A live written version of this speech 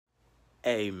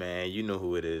Hey man, you know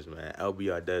who it is, man.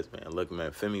 LBR does, man. Look,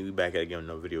 man, feel me, we back at again with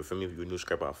another video. For me, if you're new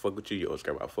subscriber, I fuck with you. Yo,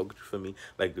 subscriber, I fuck with you. For me,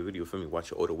 like the video, for me,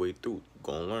 watch it all the way through.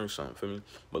 Gonna learn something, for me.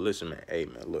 But listen, man, hey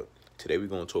man, look. Today we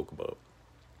gonna talk about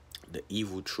the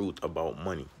evil truth about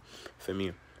money. For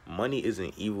me, money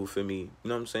isn't evil for me. You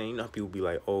know what I'm saying? You know how people be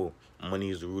like, oh, money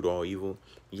is the root of all evil.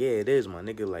 Yeah, it is, my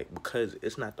nigga. Like, because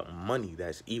it's not the money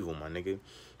that's evil, my nigga.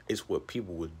 It's what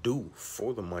people would do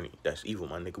for the money that's evil,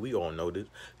 my nigga. We all know this.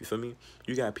 You feel me?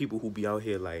 You got people who be out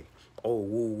here like, oh,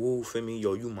 woo, woo, feel me?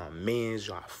 Yo, you my mans.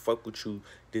 Yo, I fuck with you.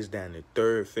 This, that, and the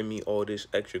third, feel me? All this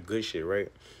extra good shit, right?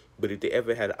 But if they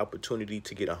ever had an opportunity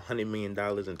to get $100 million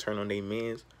and turn on their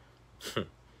mans,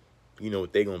 you know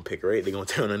what they gonna pick, right? They gonna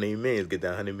turn on their mans, get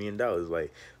that $100 million.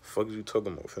 Like, fuck is you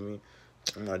talking about, for me?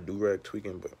 I'm not do-rag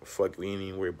tweaking, but fuck, we ain't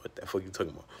even worried about that. Fuck you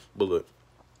talking about. But look,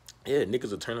 yeah, niggas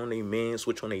will turn on their man,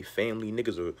 switch on their family.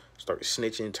 Niggas will start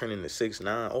snitching, turning to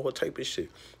 6ix9ine, all type of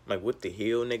shit. Like, what the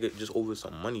hell, nigga? Just over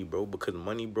some money, bro. Because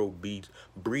money, bro,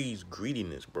 breeds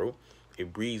greediness, bro.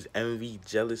 It breeds envy,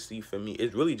 jealousy, for me.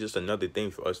 It's really just another thing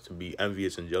for us to be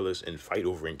envious and jealous and fight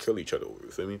over and kill each other over,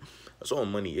 you feel me? That's all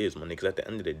money is, my nigga. Because at the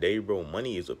end of the day, bro,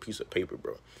 money is a piece of paper,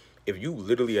 bro. If you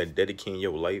literally are dedicating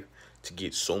your life to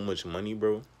get so much money,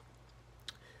 bro,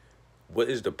 what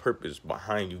is the purpose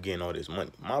behind you getting all this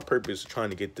money? My purpose trying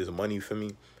to get this money for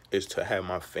me is to have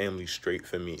my family straight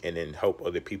for me and then help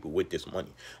other people with this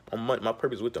money. My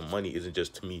purpose with the money isn't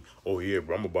just to me, oh yeah,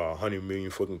 bro, I'm gonna buy 100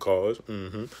 million fucking cars.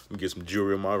 I'm gonna get some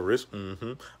jewelry on my wrist.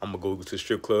 I'm gonna go to the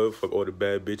strip club, fuck all the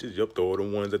bad bitches. Yup, throw all the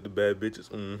ones at the bad bitches.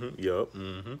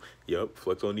 Yup,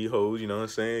 flex on these hoes, you know what I'm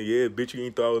saying? Yeah, bitch, you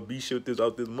ain't thought I would be shit with this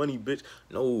out this money, bitch.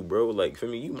 No, bro, like, for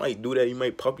me, you might do that, you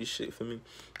might pop your shit for me.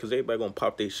 Cause everybody gonna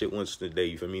pop their shit once a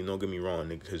day, for me. Don't get me wrong,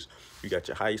 nigga, cause you got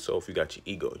your high self, you got your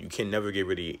ego. You can never get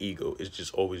rid of your ego. It's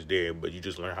just always there, but you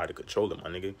just learn how to control it, my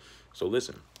nigga. So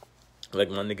listen,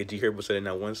 like my nigga G Herbo said in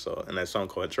that one song, in that song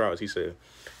called Trials, he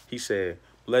said,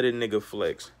 let a nigga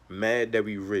flex, mad that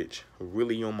we rich,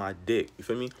 really on my dick. You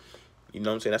feel me? You know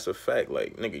what I'm saying? That's a fact.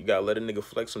 Like, nigga, you gotta let a nigga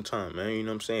flex sometime, man. You know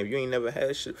what I'm saying? If you ain't never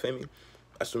had shit, feel me?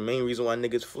 That's the main reason why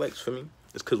niggas flex, for me.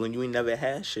 It's cause when you ain't never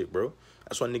had shit, bro.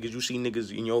 That's why niggas, you see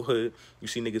niggas in your hood, you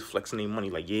see niggas flexing their money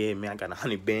like, yeah, man, I got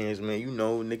 100 bands, man. You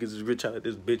know, niggas is rich out of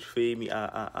this bitch, feel me?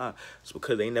 It's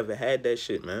because they never had that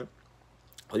shit, man.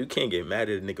 Well, you can't get mad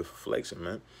at a nigga for flexing,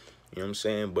 man. You know what I'm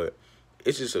saying? But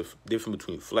it's just a difference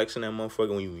between flexing that motherfucker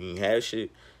when you ain't have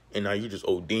shit, and now you just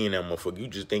ODing that motherfucker. You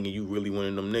just thinking you really one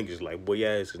of them niggas. Like, boy,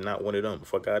 your ass is not one of them.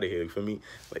 Fuck out of here, you feel me?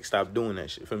 Like, stop doing that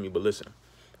shit, feel me? But listen,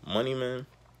 money, man,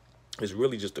 it's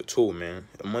really just a tool, man.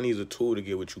 Money is a tool to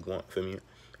get what you want, feel me?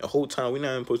 The whole time, we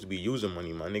not even supposed to be using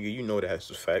money, my nigga. You know that's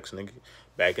the facts, nigga.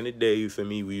 Back in the day, you feel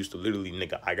me, we used to literally,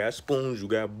 nigga, I got spoons, you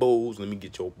got bowls. Let me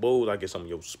get your bowls, I get some of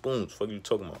your spoons. Fuck you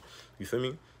talking about? You feel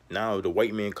me? Now the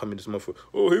white man come in this motherfucker.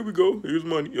 Oh, here we go. Here's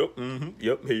money. Yup.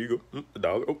 Yep. Here you go. A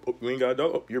dollar. Oh, you ain't got a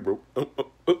dollar. Oh, you're broke.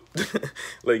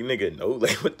 Like, nigga, no.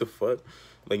 Like, what the fuck?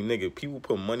 Like, nigga, people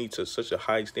put money to such a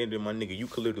high standard, my nigga. You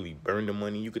could literally burn the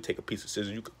money. You could take a piece of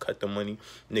scissors. You could cut the money.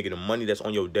 Nigga, the money that's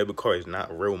on your debit card is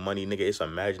not real money, nigga. It's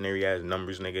imaginary-ass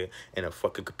numbers, nigga, in a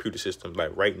fucking computer system.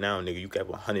 Like, right now, nigga, you could have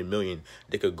 100 million.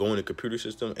 They could go in the computer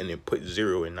system and then put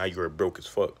 0, and now you're broke as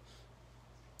fuck.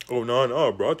 Oh,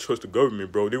 nah, bro. I trust the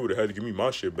government, bro. They would have had to give me my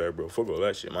shit back, bro. Fuck all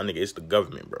that shit. My nigga, it's the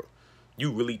government, bro.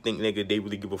 You really think, nigga, they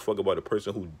really give a fuck about a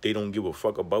person who they don't give a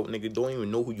fuck about, nigga? Don't even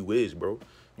know who you is, bro.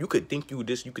 You could think you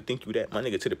this, you could think you that. My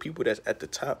nigga, to the people that's at the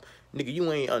top, nigga,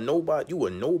 you ain't a nobody. You a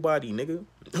nobody, nigga.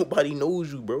 Nobody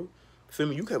knows you, bro. Feel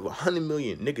me? You could have 100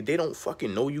 million, nigga. They don't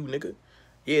fucking know you, nigga.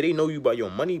 Yeah, they know you by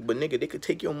your money, but, nigga, they could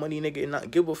take your money, nigga, and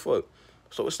not give a fuck.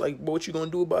 So it's like, bro, what you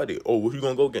gonna do about it? Oh, what you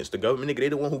gonna go against? The government, nigga? They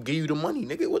the one who gave you the money,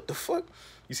 nigga. What the fuck?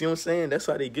 You see what I'm saying? That's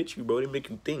how they get you, bro. They make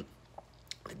you think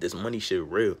that this money shit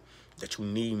real. That you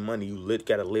need money. You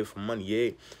gotta live for money, yeah.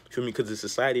 You feel me? Because the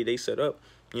society they set up,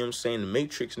 you know what I'm saying? The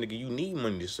Matrix, nigga, you need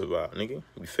money to survive, nigga.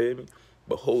 You feel me?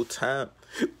 But whole time,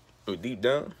 deep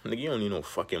down, nigga, you don't need no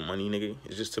fucking money, nigga.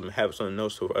 It's just to have something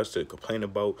else for us to complain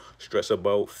about, stress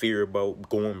about, fear about,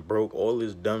 going broke, all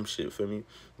this dumb shit, for me.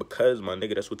 Because, my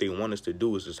nigga, that's what they want us to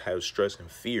do, is just have stress and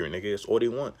fear, nigga. That's all they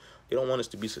want. They don't want us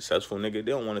to be successful, nigga.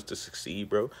 They don't want us to succeed,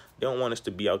 bro. They don't want us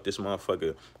to be out this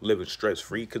motherfucker living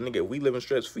stress-free. Because, nigga, if we living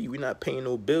stress-free, we not paying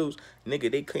no bills,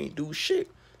 nigga, they can't do shit.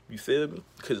 You feel me?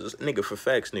 Because, nigga, for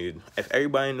facts, nigga, if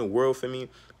everybody in the world, for me,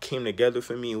 came together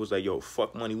for me, it was like, yo,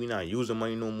 fuck money. We not using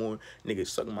money no more. Nigga,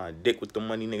 suck my dick with the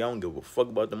money, nigga. I don't give a fuck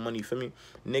about the money, for me.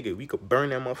 Nigga, we could burn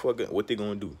that motherfucker. What they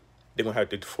gonna do? They gonna have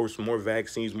to force more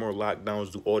vaccines, more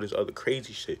lockdowns, do all this other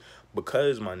crazy shit.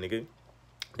 Because, my nigga,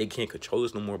 They can't control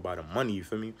us no more by the money, you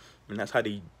feel me? And that's how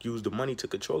they use the money to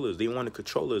control us. They want to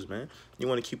control us, man. They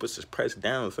want to keep us pressed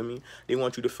down, you feel me? They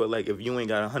want you to feel like if you ain't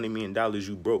got $100 million,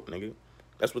 you broke, nigga.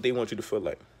 That's what they want you to feel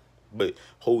like. But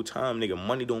whole time, nigga,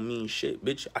 money don't mean shit,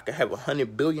 bitch. I could have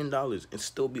 $100 billion and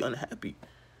still be unhappy.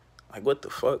 Like, what the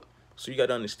fuck? So you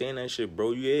gotta understand that shit,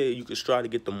 bro. Yeah, you can strive to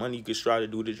get the money, you can strive to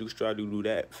do this, you can strive to do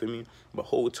that, feel me? But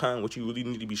whole time, what you really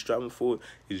need to be striving for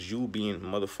is you being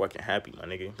motherfucking happy, my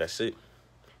nigga. That's it.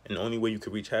 And the only way you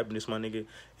can reach happiness, my nigga,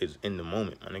 is in the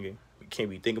moment, my nigga. You can't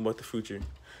be thinking about the future.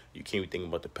 You can't be thinking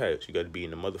about the past. You got to be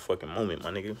in the motherfucking moment,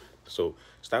 my nigga. So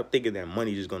stop thinking that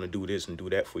money is going to do this and do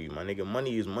that for you, my nigga.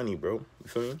 Money is money, bro. You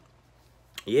feel me?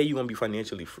 Yeah, you going to be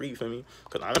financially free, you feel me?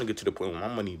 Because I want to get to the point where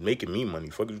my money making me money.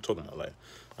 Fuck you talking about, like,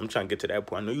 I'm trying to get to that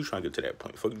point. I know you trying to get to that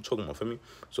point. Fuck you talking about, feel me?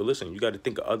 So listen, you got to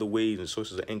think of other ways and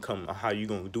sources of income on how you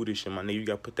going to do this shit, my nigga. You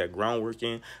got to put that groundwork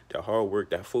in, that hard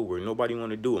work, that footwork. Nobody want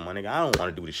to do it, my nigga. I don't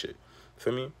want to do this shit.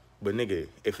 Feel me? But nigga,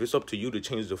 if it's up to you to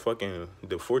change the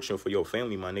fortune for your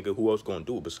family, my nigga, who else gonna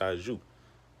do it besides you?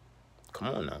 Come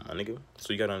on now, my nigga.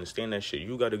 So you gotta understand that shit.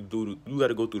 You gotta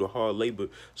go through the hard labor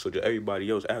so that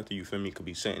everybody else after you, feel me, could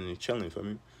be sitting and chilling, feel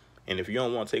me? And if you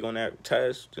don't want to take on that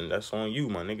task, then that's on you,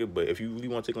 my nigga. But if you really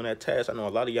want to take on that task, I know a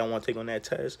lot of y'all want to take on that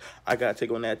task. I gotta take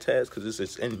on that task because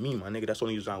it's in me, my nigga. That's the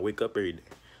only reason I wake up every day.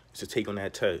 Is to take on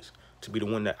that task. To be the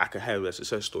one that I could have that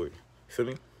success story. Feel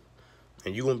me?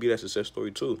 And you gonna be that success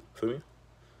story too, feel me?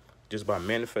 Just by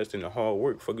manifesting the hard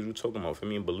work, fuck is you talking about, feel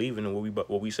me? And believing in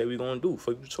what we say we gonna do,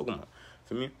 fuck you talking about,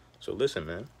 feel me? So listen,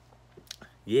 man.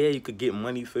 Yeah, you could get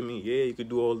money, feel me? Yeah, you could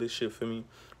do all this shit, feel me? You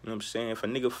know what I'm saying? If a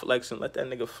nigga flexing, let that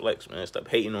nigga flex, man. Stop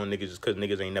hating on niggas just because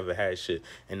niggas ain't never had shit.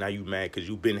 And now you mad because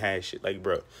you been had shit. Like,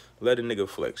 bro, let a nigga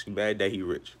flex. You mad that he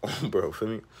rich. Bro, feel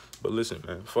me? But listen,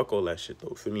 man, fuck all that shit,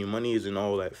 though. Feel me? Money isn't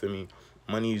all that, feel me?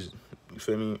 Money's, you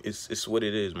feel me? It's what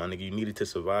it is, my nigga. You need it to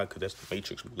survive because that's the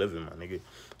matrix we live in, my nigga.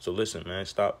 So listen, man,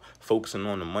 stop focusing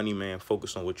on the money, man.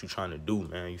 Focus on what you trying to do,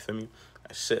 man. You feel me?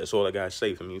 That's all I gotta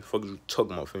say for me. Fuck you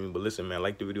talking about for me. But listen, man,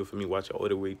 like the video for me, watch it all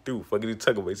the way through. Fuck you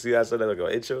talking about. See how I said that like an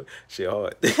intro? Shit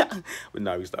hard. But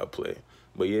now we start playing.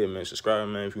 But yeah, man, subscribe,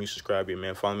 man. If you subscribe, yeah,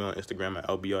 man, follow me on Instagram at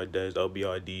LBRDez,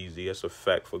 LBRDZ. That's a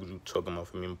fact. Fuck you talking about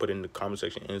for me. And put it in the comment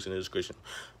section and in the description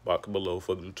box below.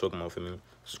 Fuck you talking about for me.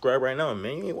 Subscribe right now,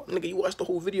 man. Nigga, you watch the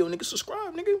whole video, nigga.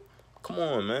 Subscribe, nigga. Come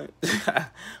on, man.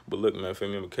 But look, man, for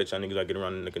me, I'm gonna catch y'all niggas. I get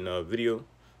around the another video.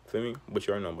 Feel me? But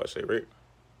you already know what I say, right?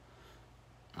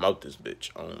 I'm out this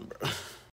bitch on, bro.